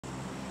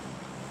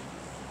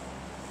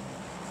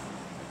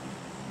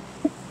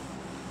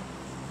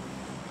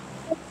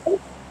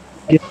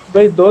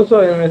भाई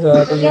 200 एमएस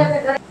आया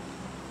तुझे।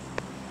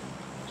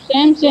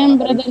 Same same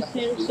brother,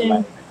 same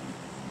same.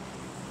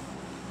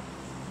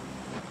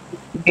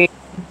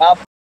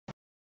 आप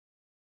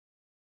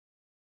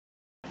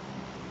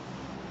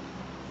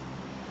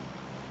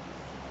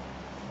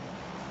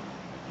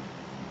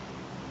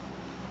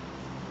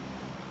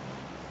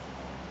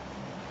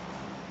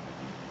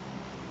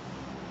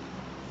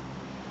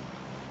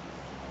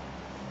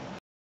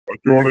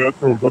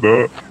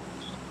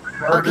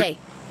Okay.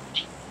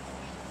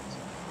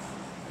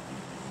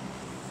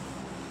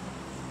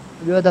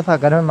 ॿियो दफ़ा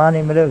घर में मां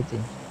नहीं मिलियो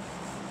थी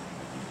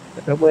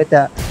रुगो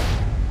हितां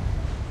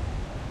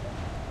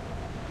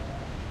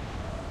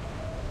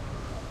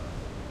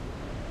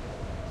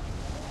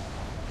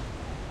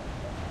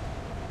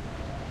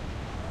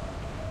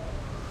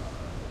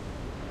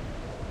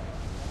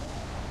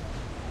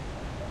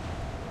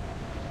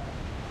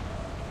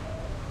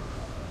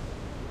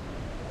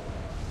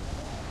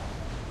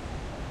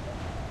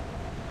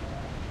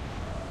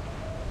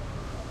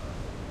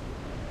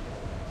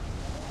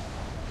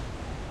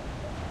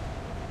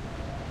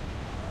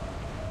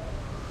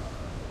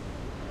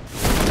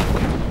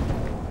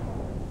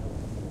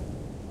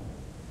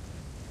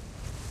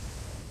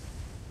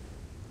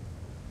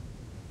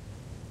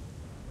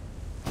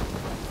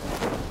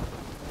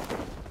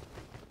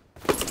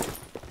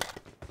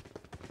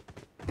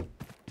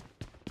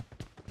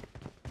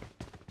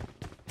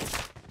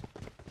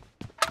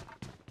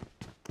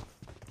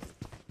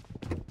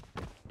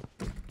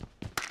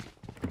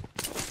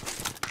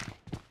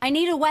I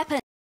need a weapon.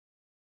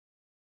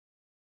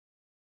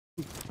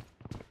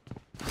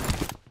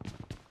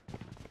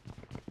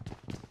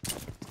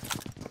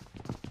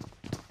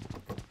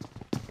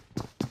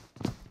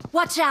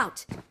 Watch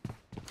out.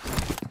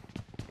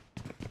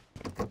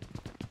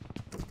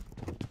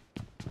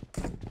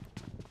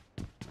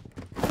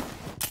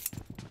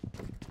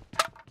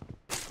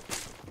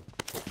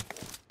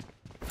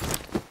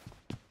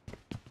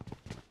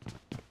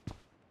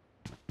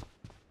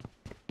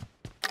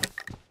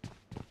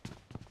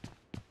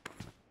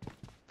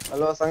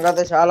 Hello संगत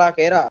शाला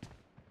केरा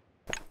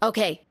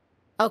Okay.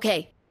 Okay.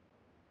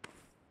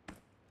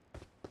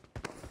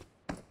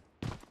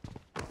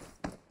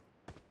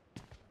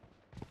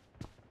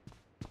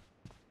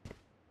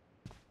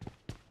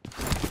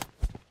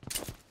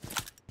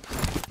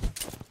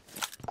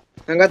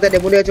 संगत दे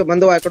मुंडे जो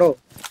बंदो आकड़ो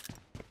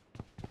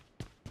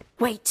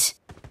Wait.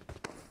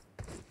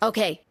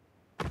 Okay.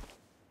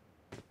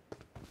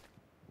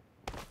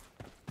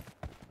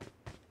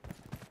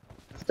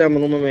 इस टाइम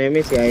रूम में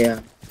एमए से आया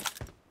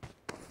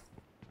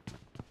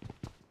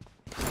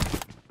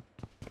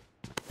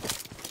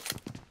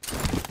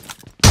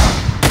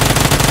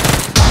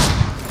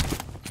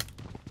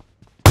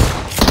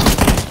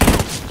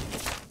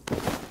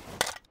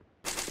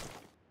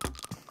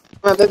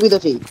मैं भी तो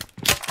थी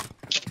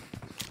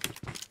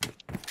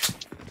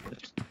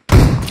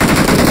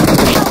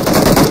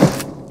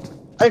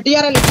अरे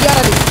टीआर अली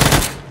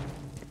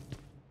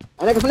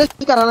अरे फ्लैश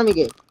कराना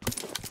मिगे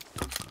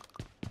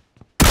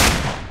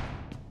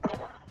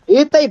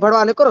ये तई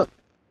भड़वाले करो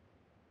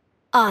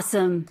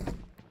Awesome.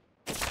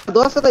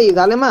 दोस्त तई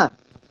जालिमा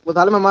वो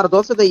जालिमा हमारा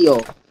दोस्त तई हो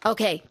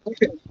Okay.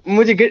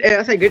 मुझे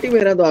ऐसा गिटी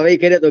में रह दो वही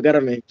करे तो घर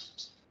में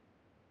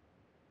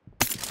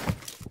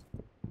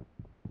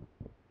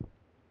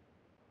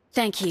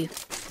Thank you.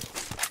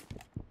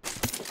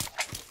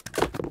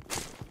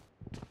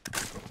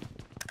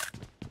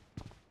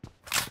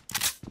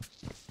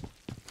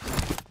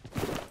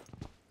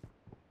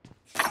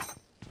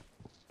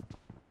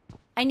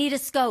 I need a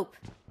scope.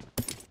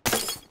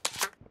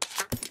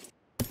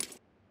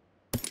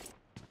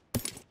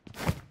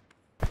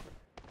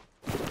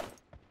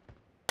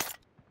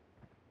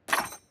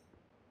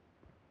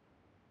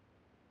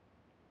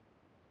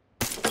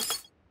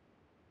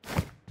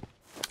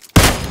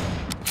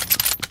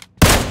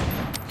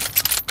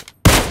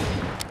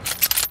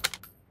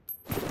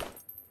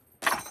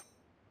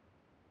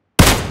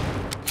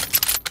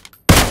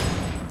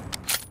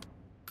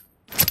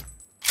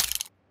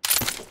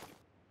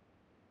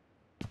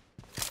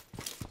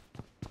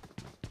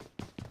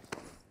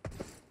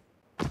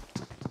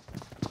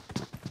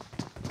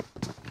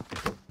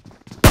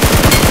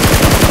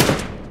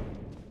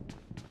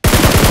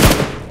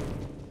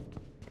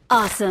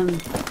 Awesome.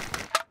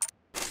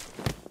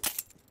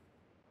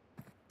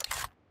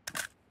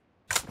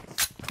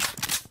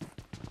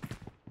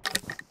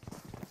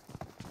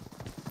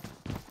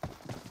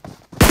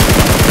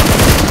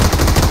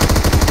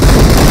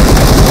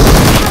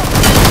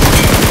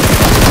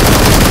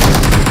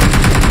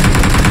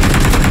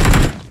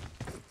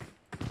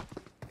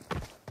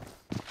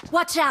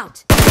 Watch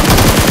out!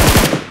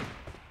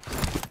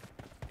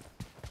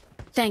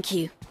 Thank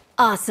you.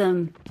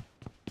 Awesome.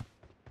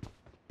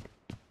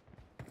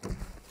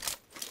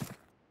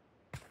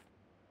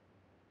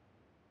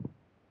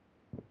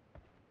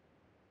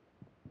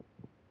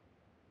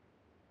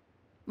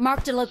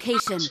 Marked a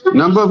location.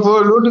 Number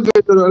 4 लूट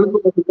के तो अलग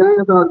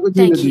जाएगा तो कुछ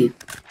Thank नहीं you.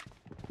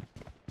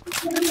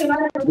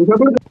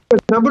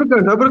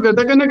 सबर कर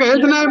तकने का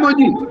इतना है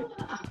मौजी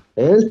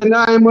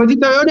Senang emoji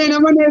tak ada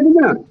nama ni tu.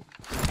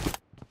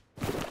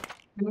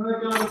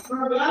 Baru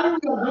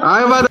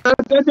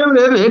macam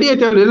ni, ready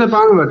macam ni,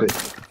 pang baru.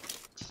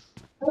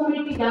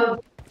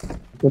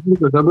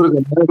 Sabar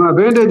kan, mah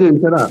benda je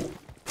cara.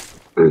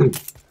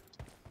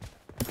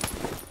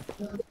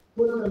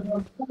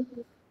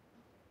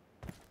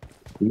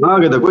 Mah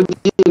kita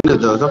kunci ni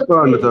tu, siapa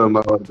ni tu,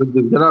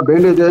 cara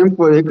benda je,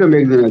 empo ek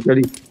meg dia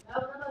cari.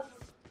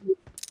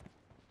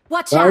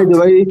 Watch Baik out! tu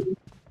baik.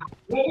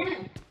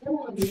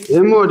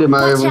 Emoji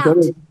mah Watch macam out!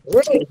 ni.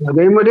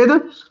 Ada emoji tu?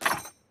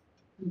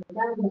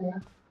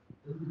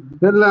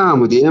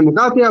 Selamat dia,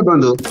 makasih abang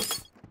tu.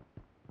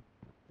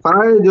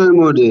 Baik jo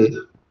emoji.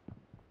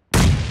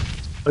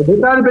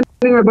 Dekat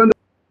ni abang tu.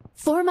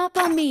 Form up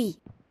on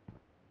me!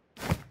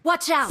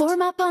 Watch out!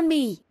 Form up on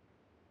me!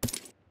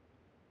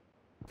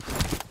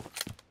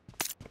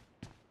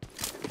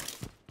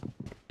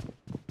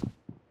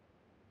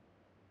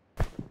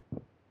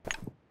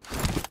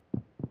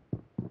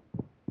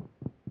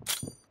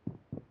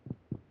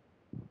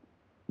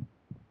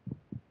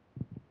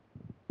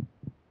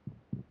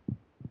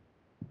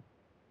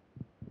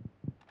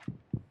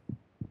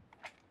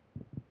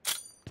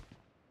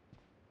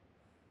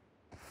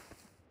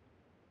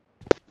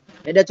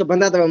 एडा चो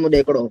बंदा तवे मुडे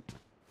एकड़ो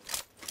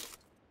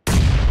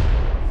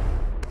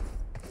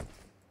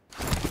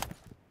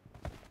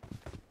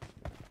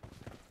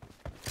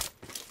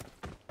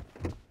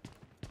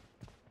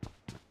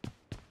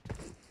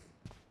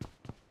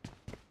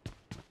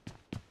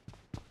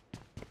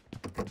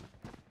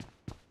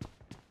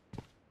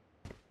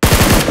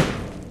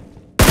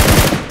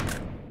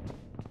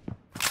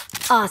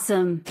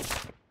Awesome!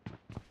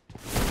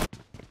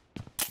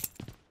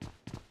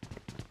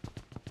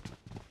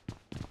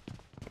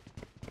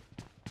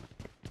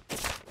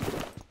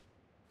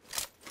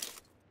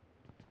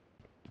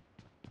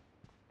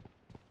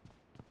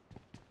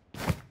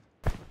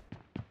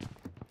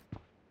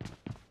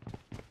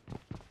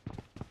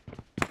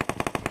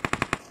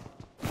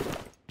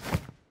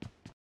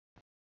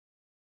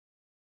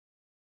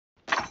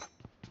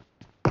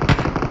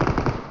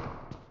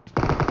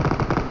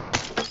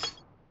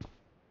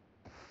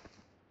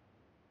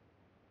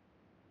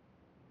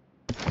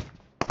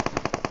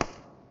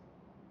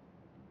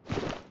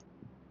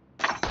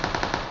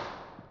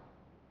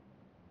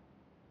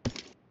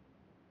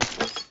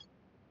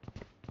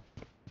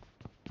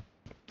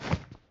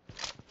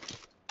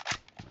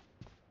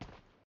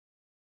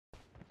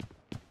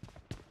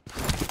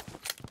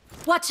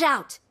 Watch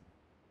out!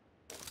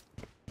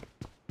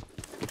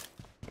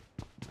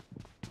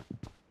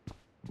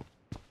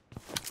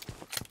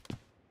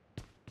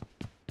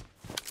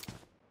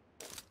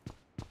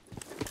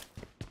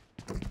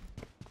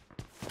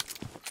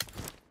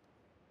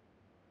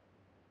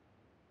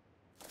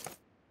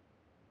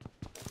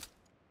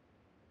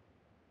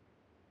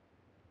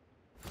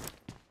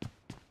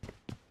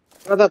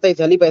 बता तई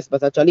चली पैसे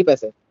बता चली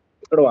पैसे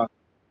एकड़ो आ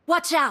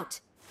Watch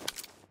out!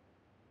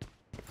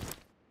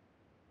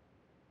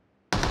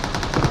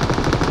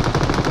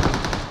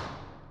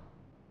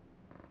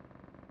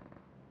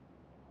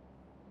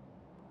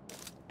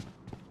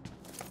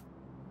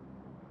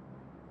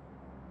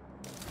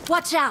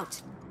 Watch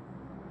out!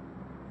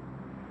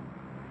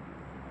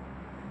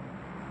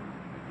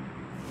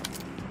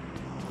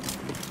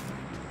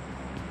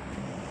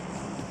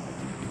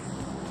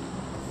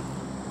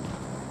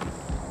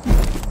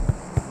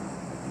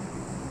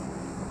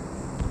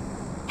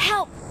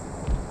 Help!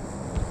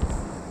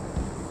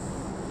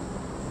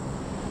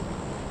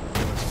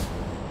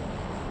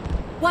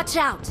 Watch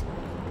out!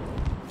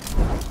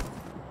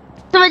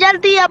 Sama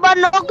jalti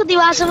abang nok di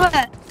wasa ba.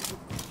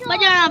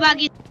 Baca na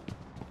bagi.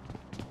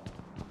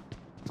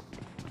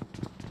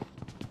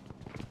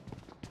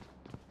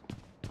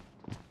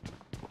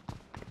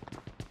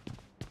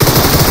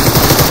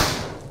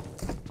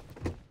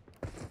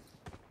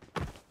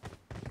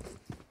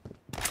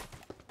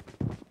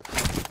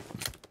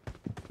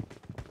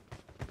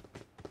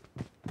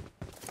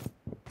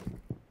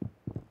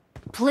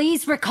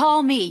 Please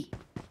recall me.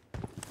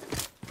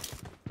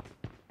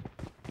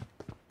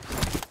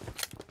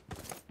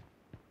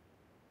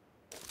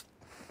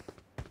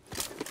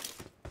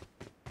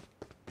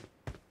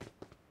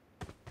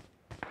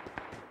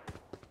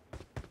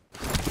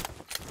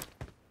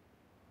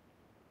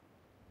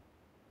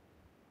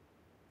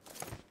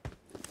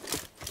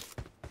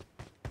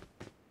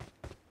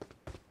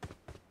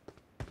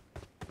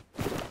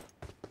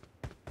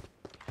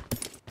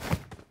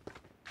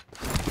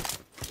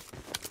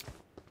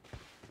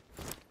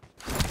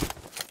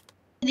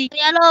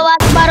 Yalo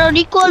wat baru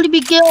Nicole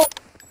dibikin.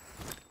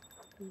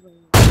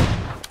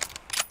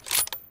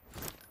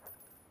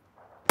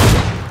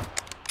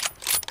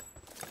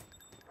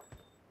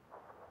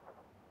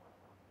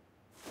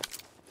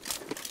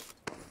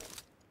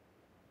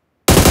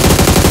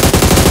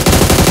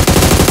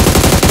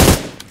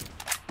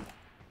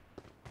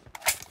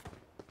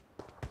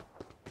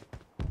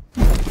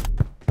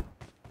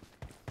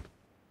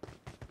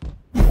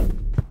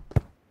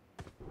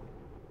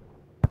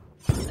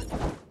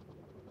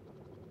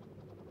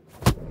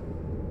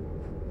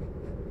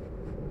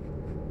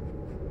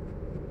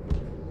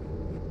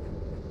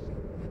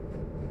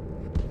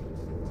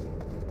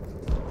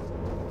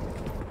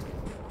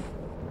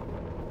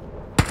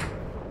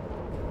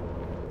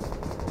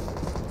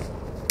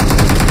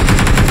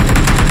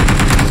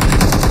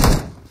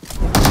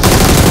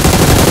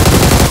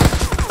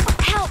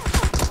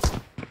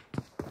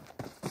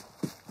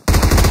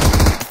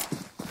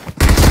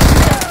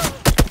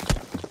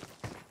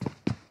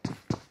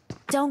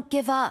 Don't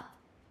give up.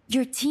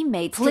 Your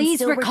teammates can Please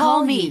still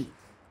recall me. you.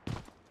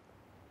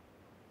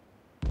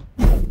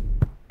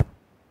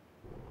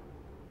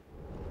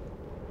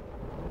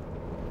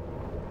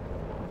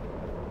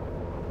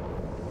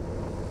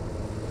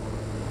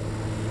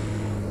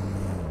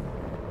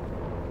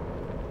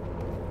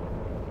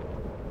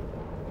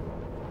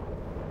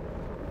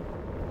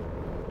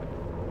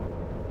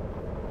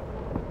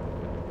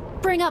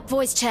 Bring up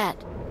voice chat.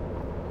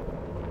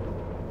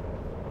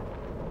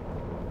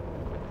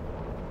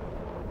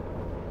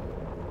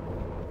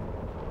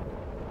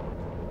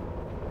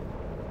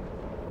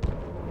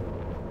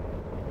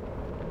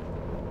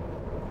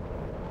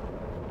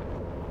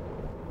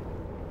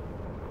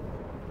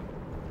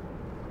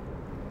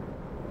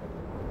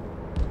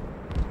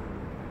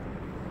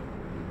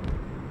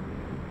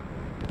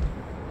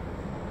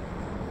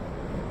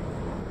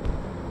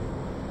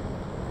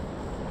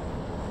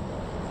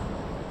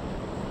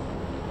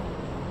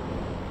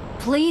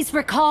 Please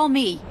recall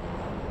me.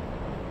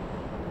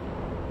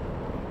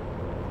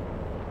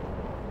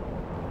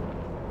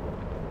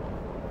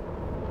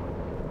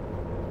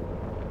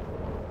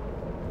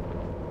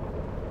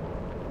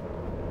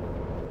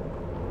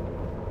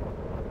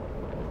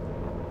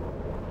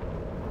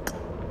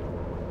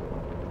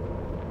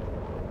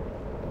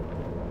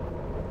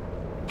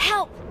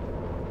 Help!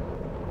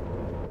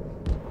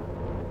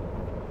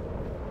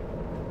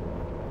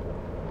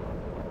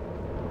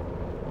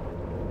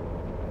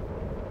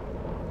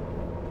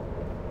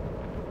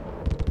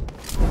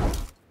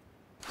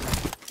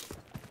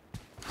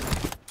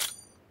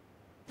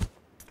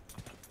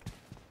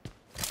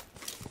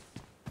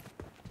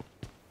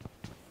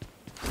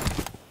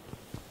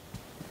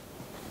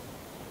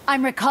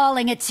 I'm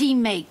recalling a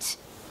teammate.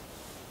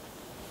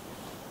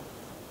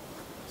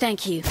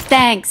 Thank you.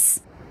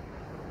 Thanks.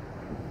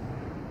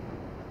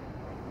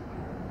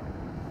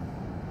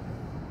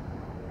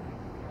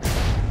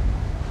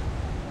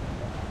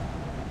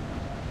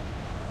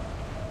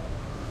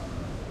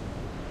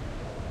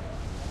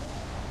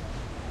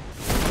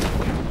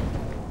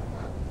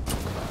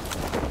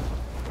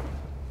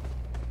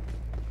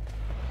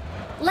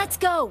 Let's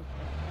go!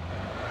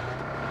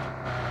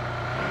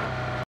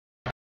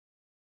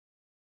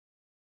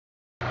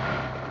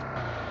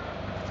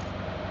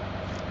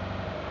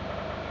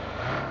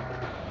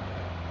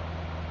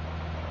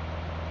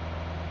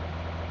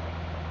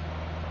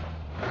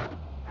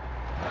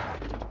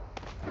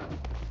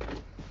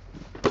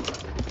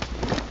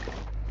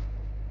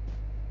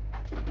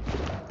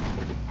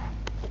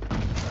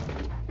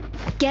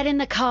 Get in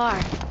the car.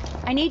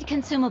 I need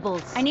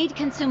consumables. I need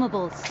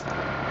consumables.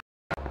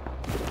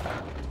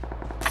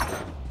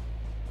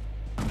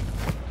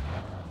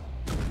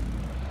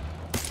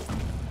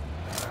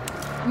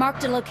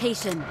 Marked a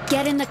location.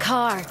 Get in the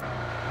car.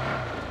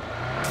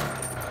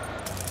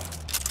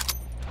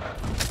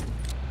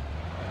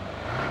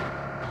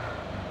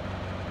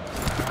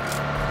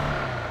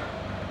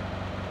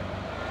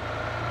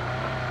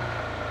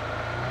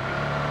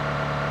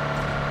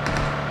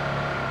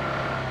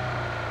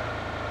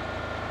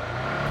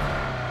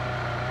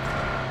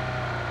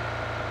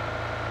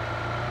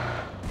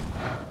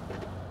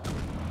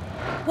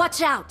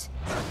 Watch out!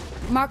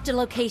 Marked a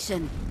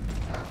location.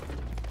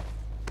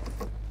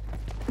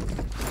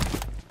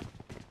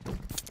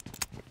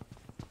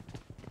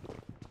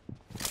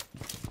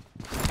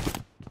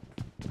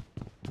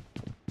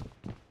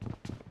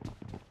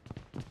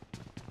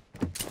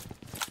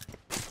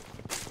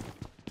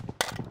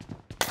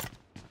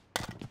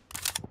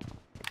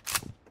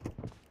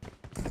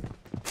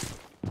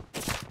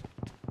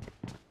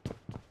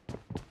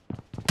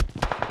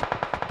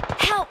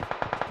 Help!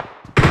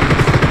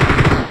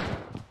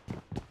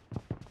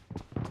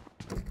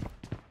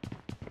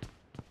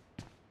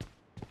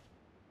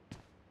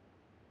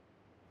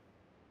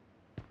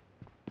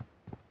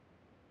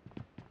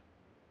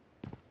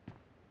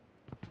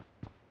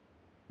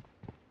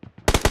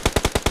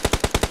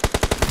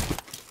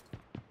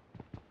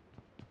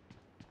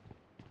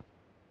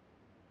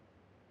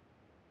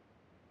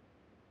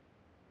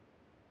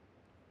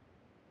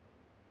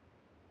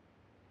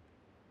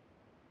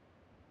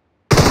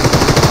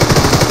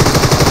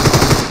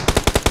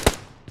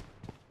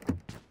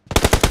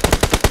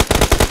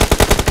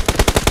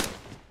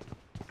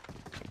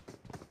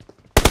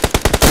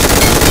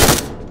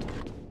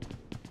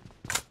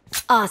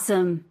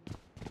 Awesome.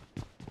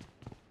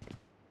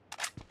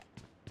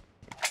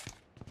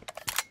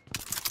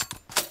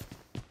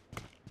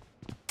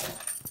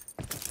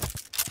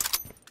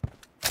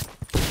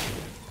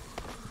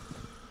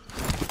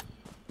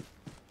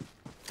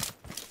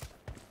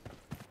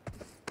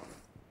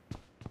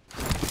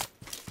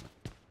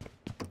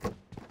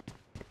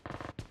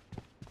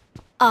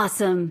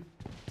 Awesome.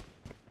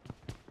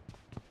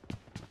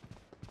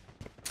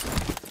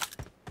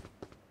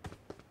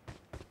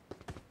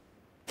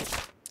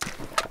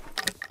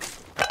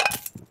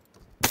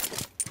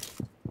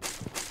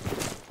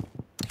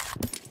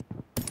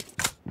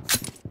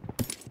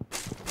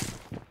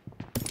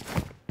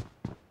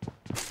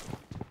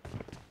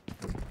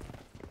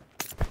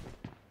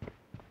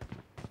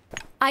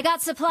 I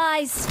got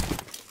supplies.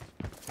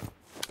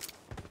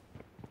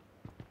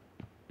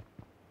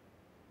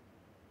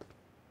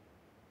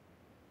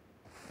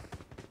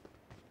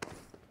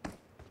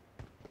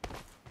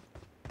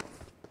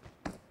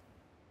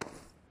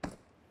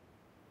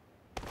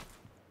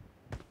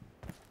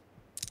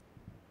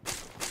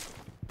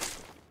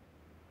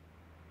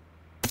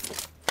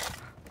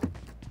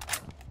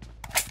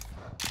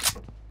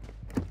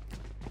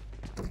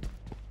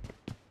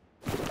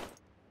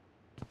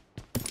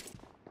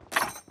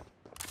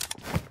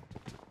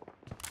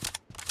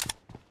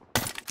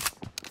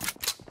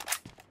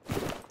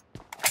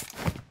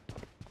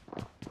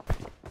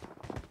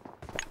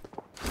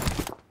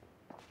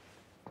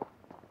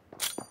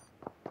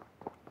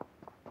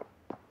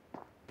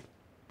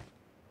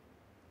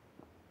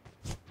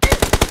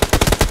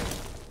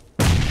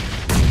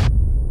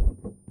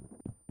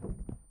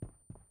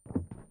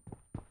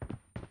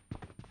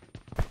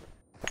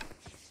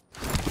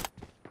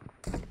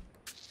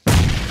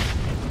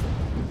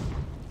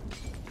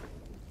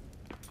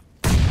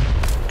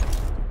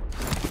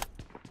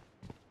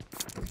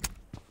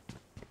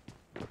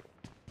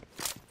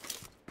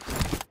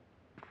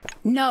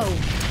 No.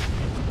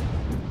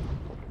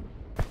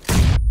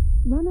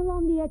 Run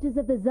along the edges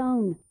of the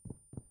zone.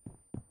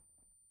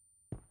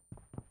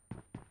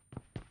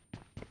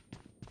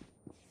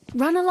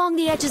 Run along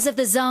the edges of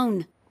the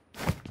zone.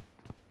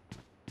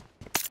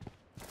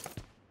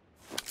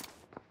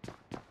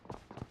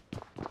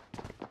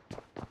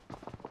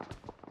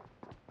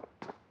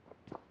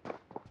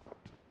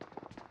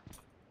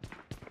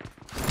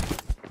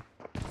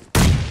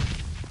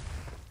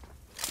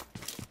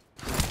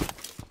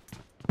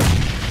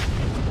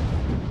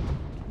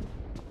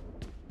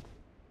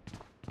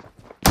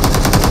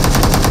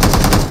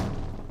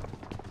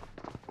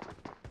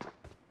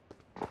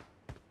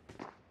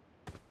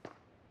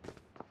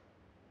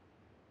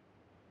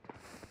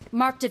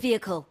 Marked a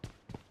vehicle.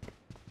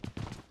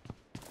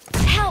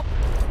 Help!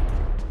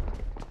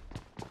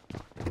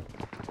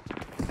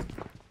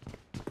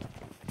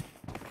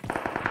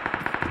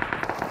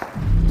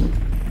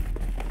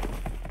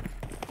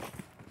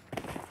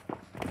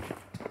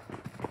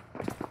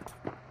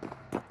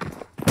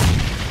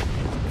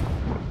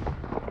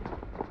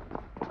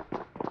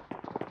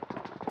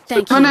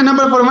 Thank One you.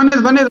 number for one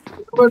is one is.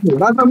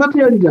 रास्ता मत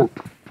ही जा।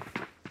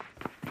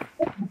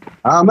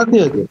 हाँ मत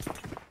ही जा।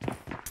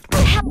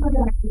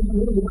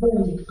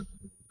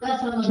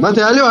 मत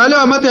हलियो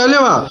हलियो मत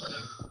हलियो।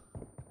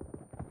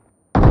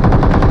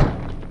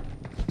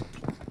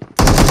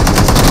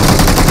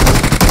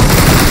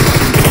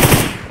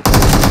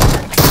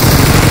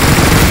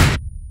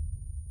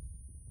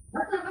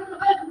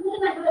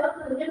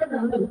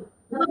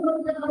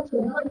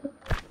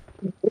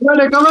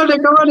 cover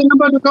it,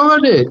 number to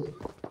cover it.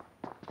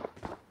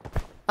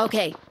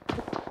 Okay.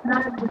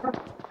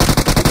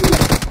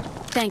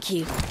 Thank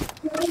you.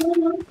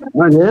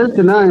 Health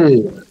ना है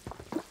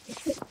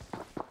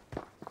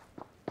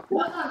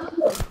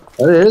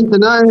अरे हेल्थ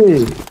ना है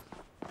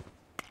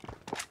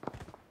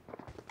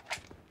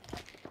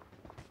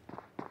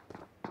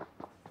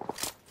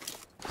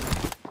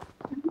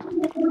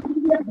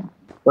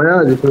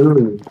पड़ा दिखाना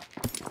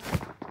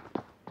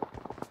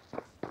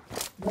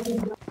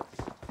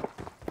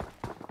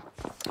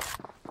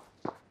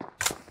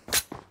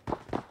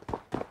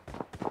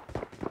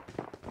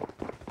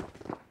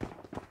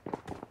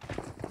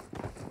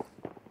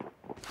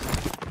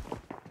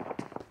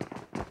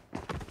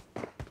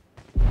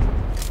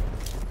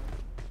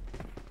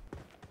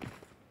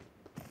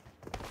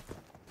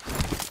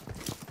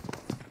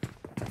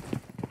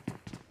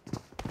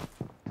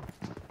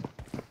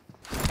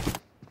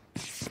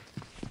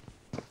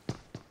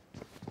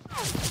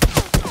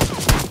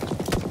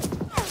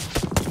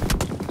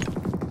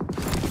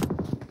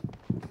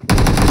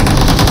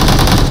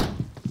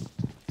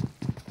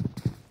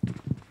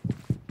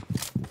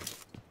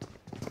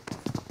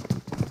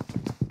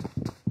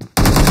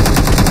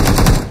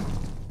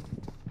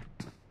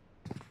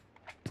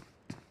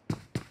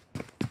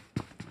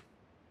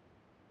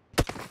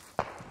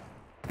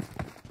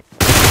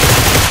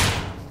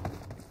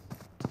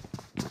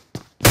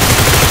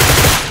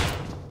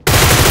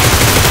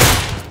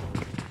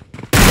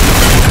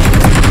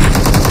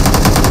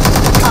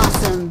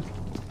Awesome.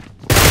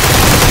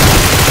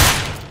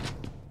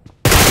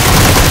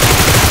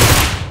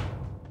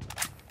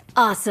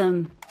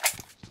 Awesome.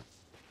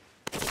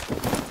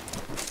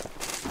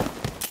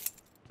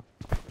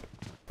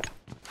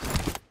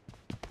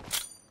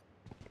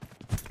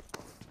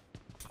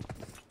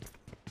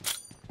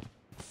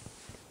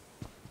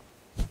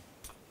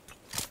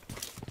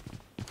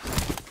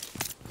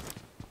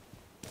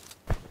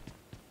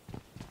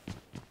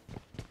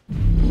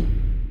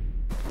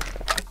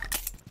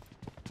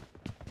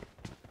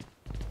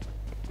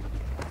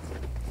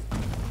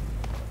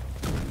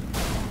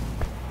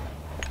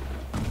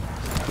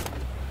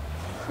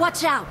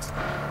 Watch out!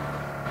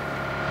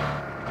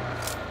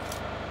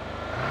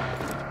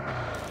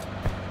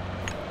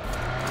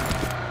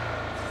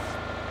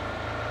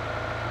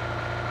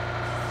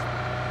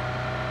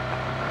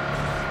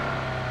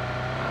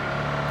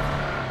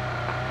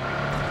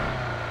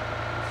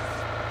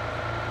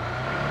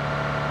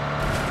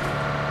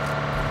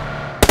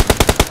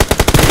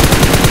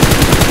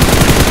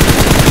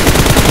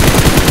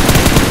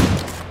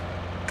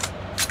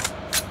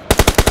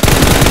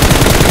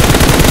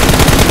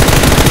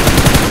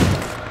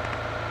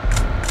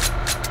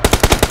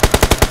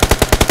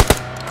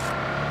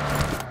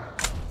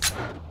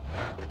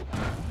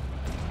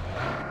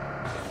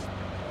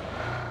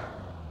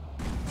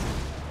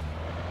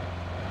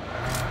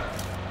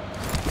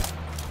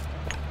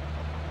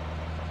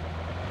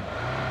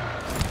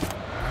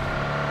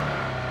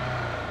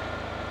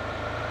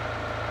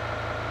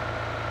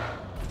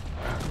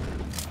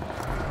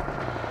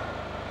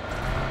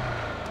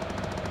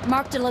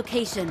 Marked a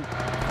location.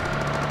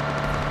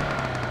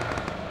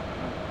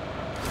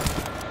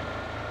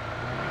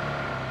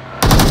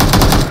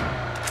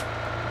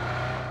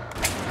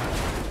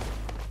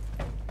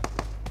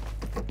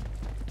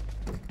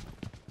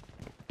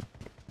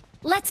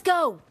 Let's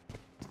go!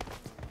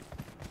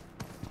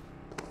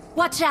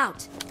 Watch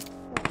out!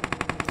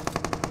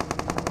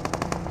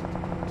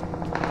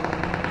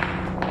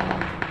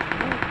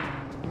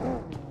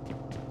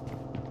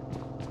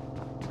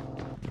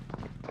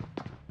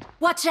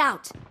 Watch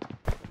out!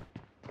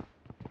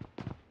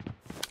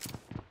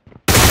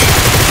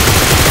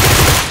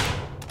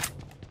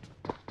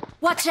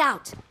 Watch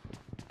out!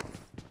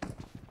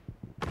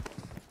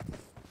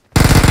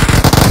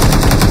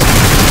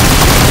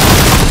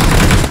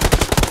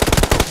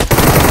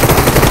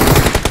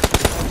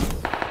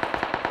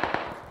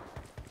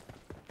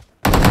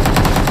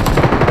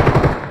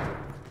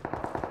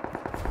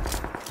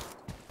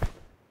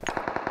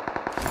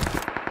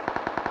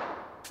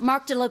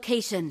 Marked a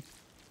location.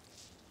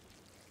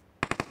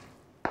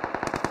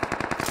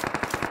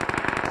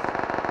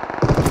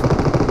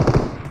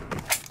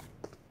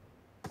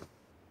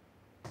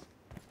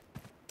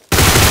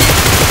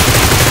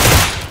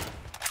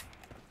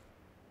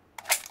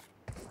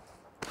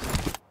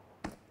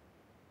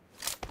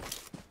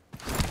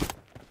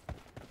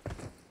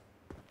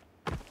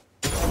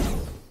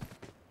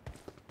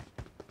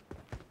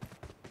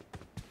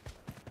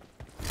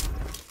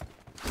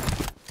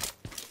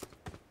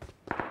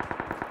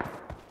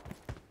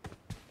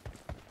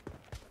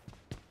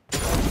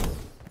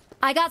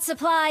 I got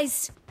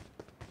supplies.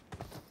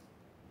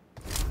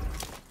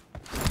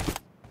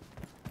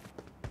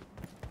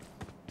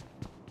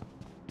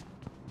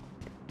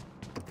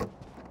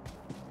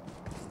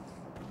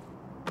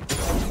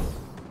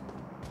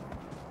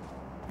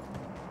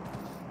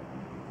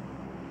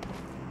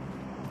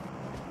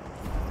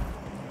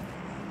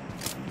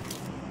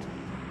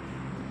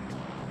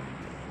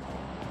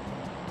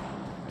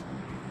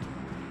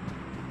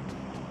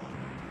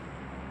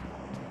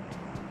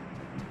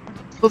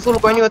 Susul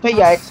कोई नहीं होता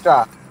या extra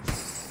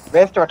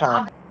waste उठा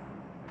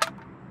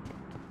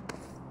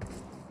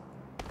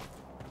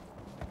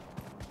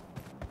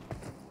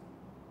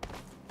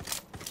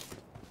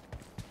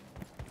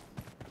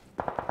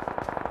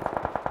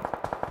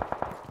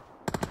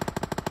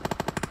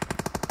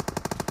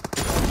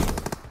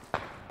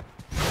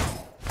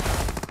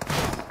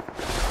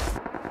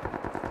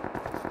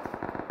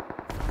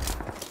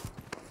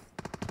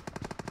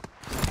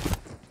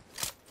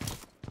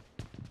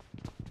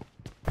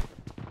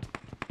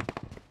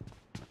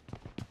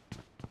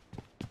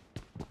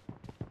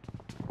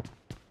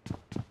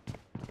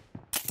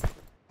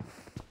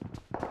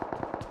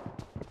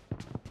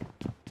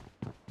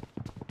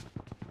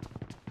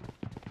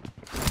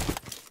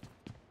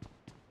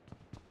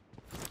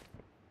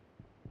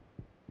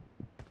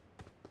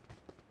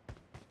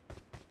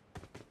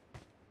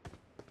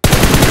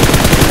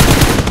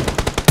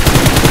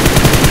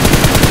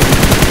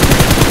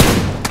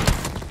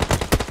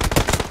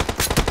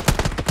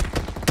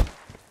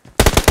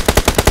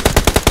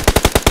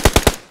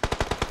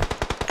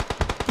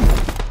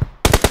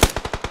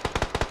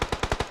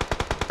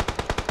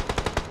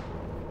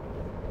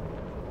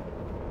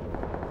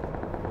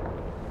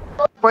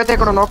పోతే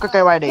ఇక్కడ నొక్క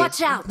కైవాడి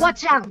Watch out!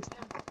 Watch out!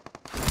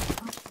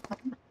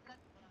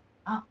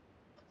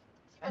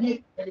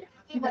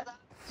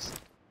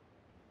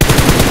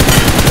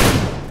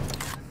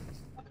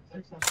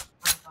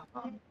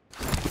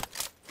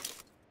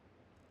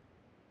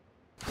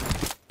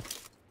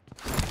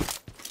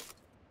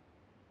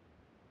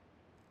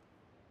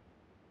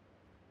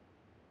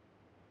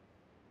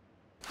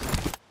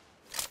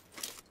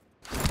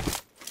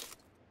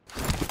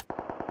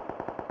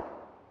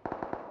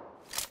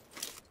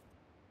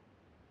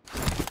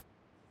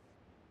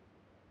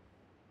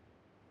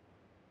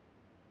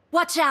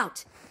 Watch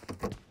out!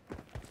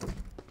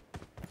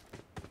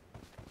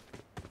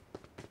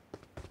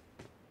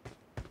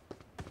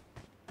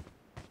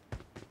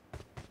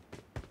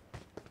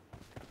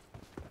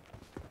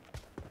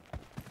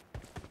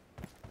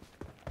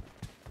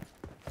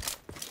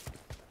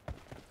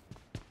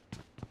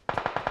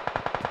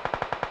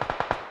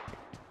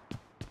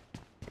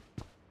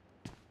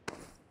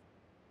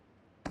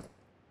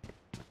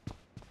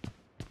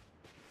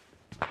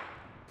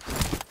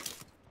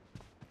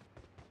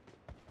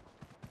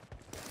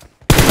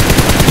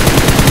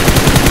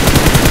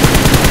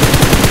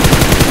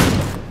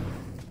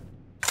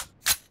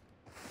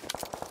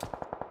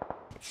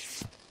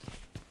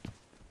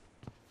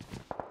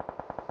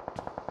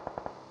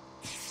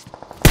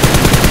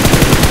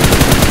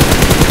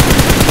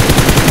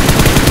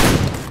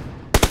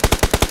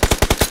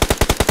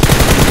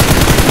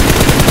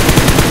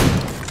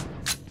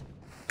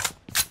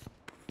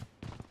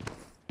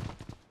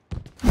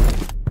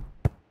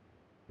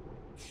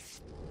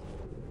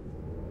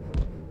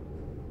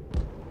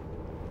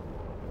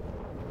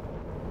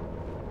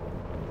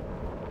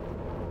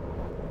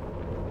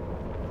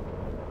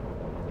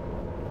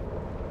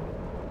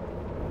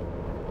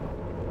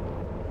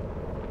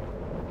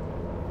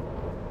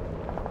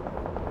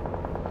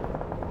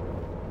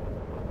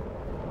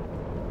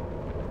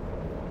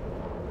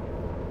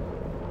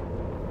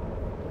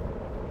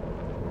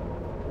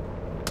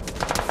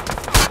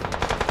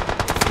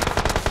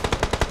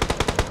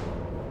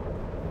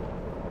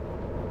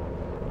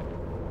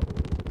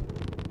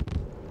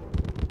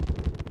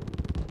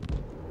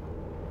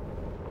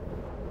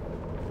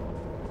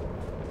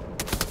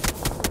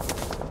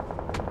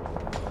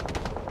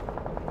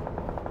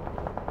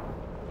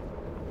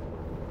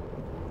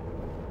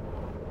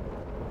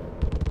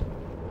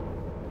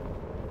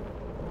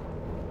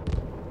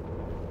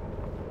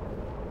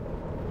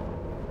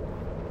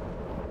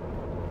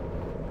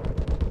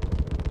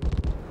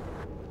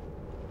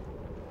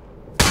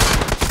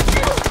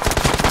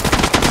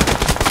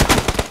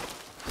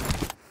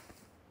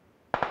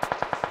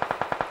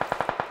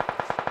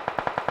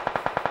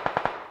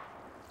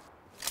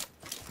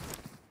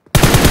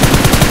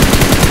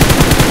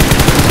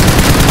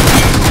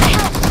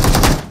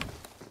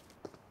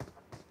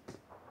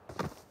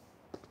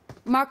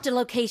 Marked a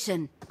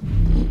location.